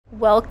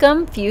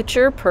Welcome,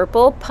 future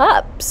purple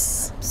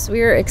pups. So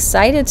we're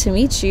excited to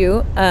meet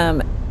you,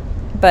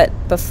 but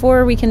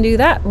before we can do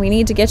that, we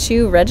need to get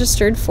you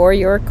registered for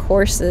your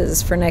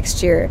courses for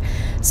next year.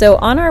 So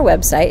on our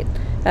website,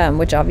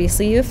 which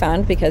obviously you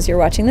found because you're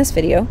watching this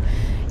video,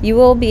 you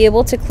will be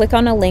able to click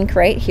on a link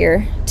right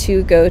here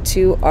to go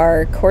to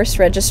our course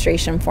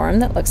registration form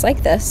that looks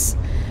like this.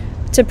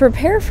 To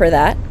prepare for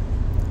that,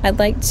 I'd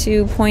like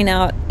to point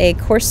out a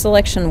course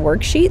selection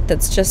worksheet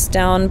that's just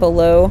down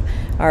below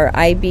our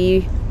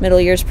IB Middle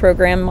Years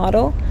Program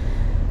model.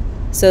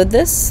 So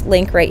this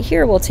link right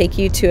here will take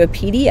you to a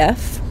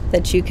PDF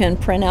that you can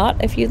print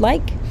out if you'd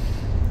like,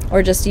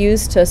 or just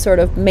use to sort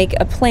of make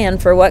a plan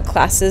for what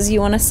classes you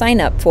want to sign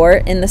up for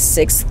in the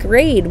 6th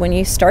grade when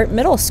you start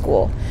middle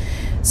school.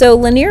 So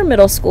Lanier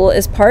Middle School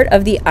is part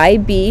of the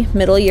IB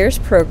Middle Years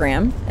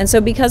Program, and so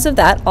because of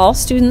that, all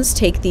students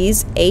take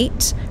these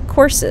 8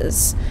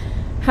 courses.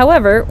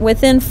 However,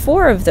 within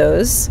 4 of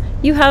those,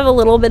 you have a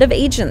little bit of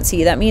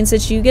agency. That means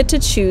that you get to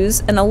choose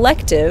an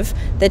elective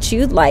that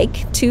you'd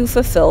like to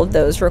fulfill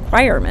those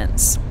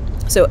requirements.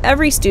 So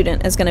every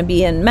student is going to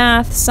be in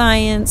math,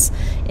 science,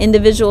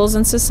 individuals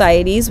and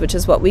societies, which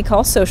is what we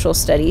call social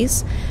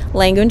studies,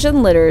 language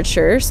and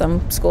literature,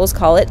 some schools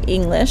call it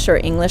English or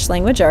English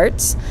language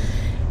arts,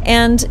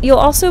 and you'll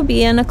also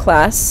be in a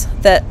class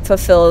that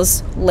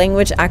fulfills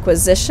language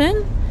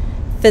acquisition,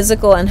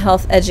 physical and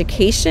health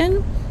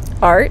education,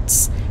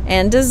 arts,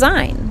 and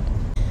design.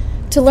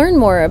 To learn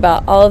more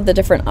about all of the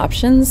different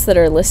options that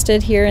are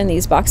listed here in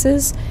these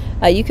boxes,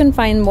 you can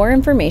find more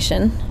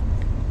information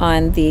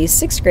on the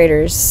 6th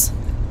graders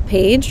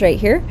page right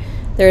here.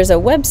 There's a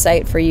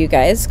website for you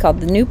guys called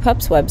the New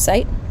Pups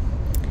website,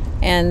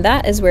 and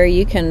that is where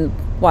you can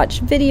watch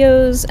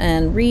videos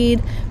and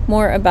read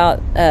more about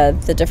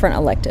the different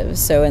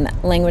electives. So in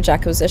language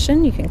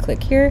acquisition, you can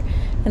click here,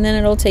 and then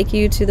it'll take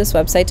you to this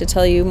website to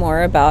tell you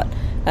more about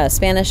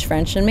Spanish,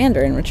 French, and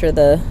Mandarin, which are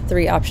the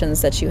 3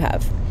 options that you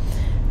have.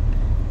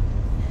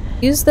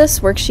 Use this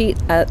worksheet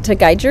to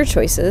guide your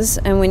choices,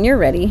 and when you're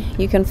ready,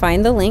 you can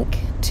find the link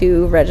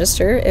to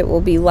register. It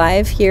will be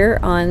live here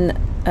on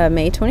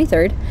May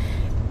 23rd,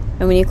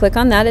 and when you click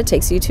on that, it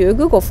takes you to a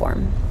Google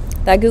form.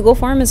 That Google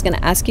form is going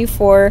to ask you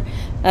for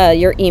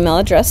your email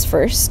address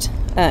first.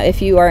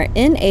 If you are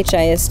in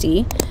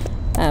HISD,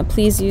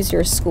 please use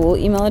your school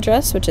email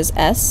address, which is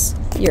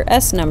your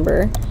S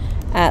number,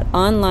 at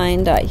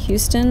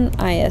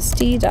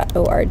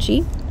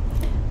online.houstonisd.org.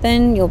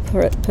 Then you'll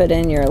put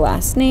in your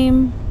last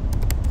name,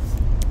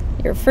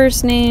 your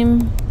first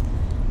name,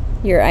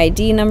 your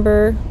ID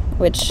number,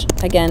 which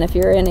again, if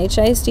you're in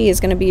HISD, is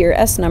going to be your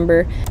S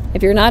number.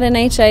 If you're not in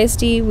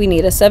HISD, we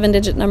need a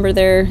 7-digit number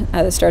there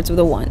that starts with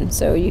a 1.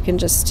 So you can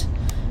just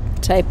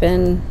type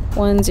in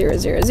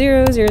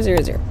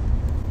 1000000.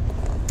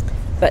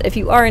 But if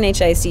you are in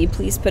HISD,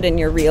 please put in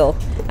your real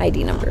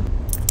ID number.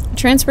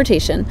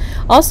 Transportation.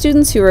 All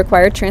students who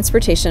require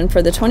transportation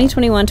for the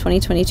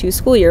 2021-2022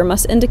 school year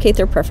must indicate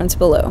their preference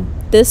below.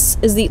 This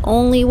is the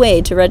only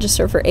way to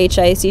register for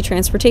HISD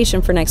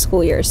transportation for next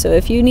school year. So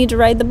if you need to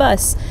ride the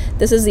bus,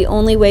 this is the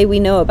only way we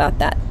know about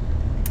that.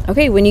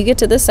 Okay, when you get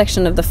to this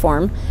section of the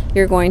form,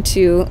 you're going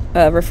to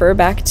refer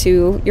back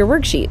to your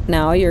worksheet.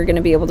 Now you're going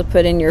to be able to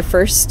put in your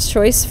first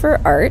choice for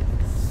art,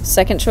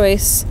 second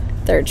choice,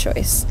 third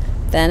choice.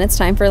 Then it's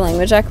time for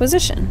language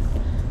acquisition.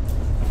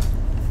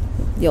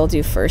 You'll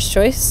do first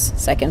choice,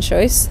 second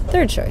choice,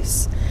 third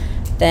choice.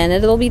 Then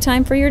it'll be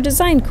time for your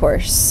design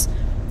course.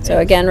 So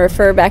again,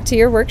 refer back to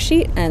your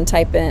worksheet and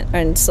type in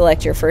and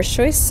select your first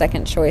choice,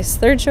 second choice,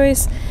 third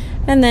choice,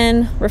 and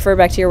then refer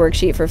back to your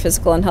worksheet for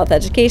physical and health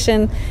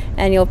education,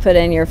 and you'll put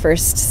in your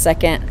first,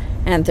 second,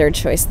 and third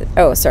choice.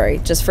 Oh, sorry,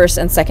 just first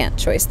and second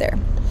choice there.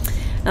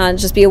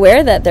 Just be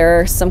aware that there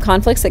are some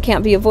conflicts that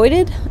can't be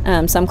avoided.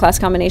 Some class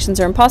combinations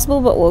are impossible,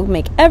 but we'll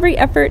make every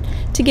effort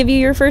to give you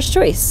your first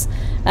choice.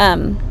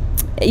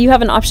 You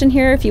have an option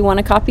here if you want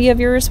a copy of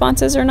your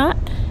responses or not,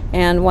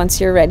 and once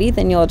you're ready,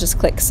 then you'll just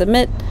click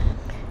submit,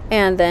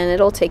 and then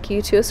it'll take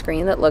you to a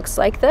screen that looks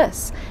like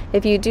this.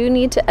 If you do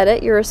need to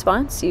edit your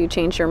response, you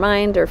change your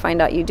mind or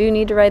find out you do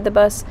need to ride the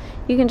bus,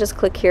 you can just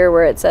click here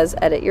where it says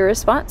edit your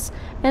response,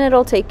 and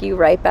it'll take you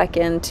right back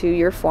into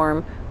your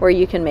form where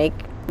you can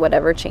make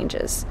whatever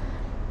changes.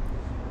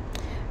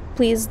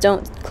 Please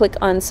don't click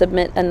on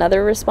submit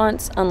another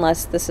response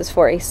unless this is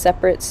for a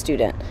separate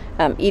student.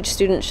 Each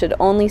student should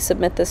only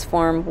submit this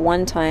form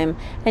one time,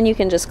 and you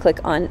can just click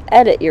on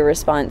edit your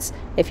response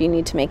if you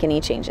need to make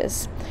any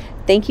changes.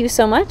 Thank you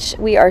so much.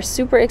 We are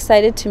super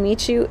excited to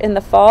meet you in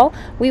the fall.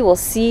 We will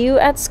see you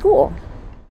at school.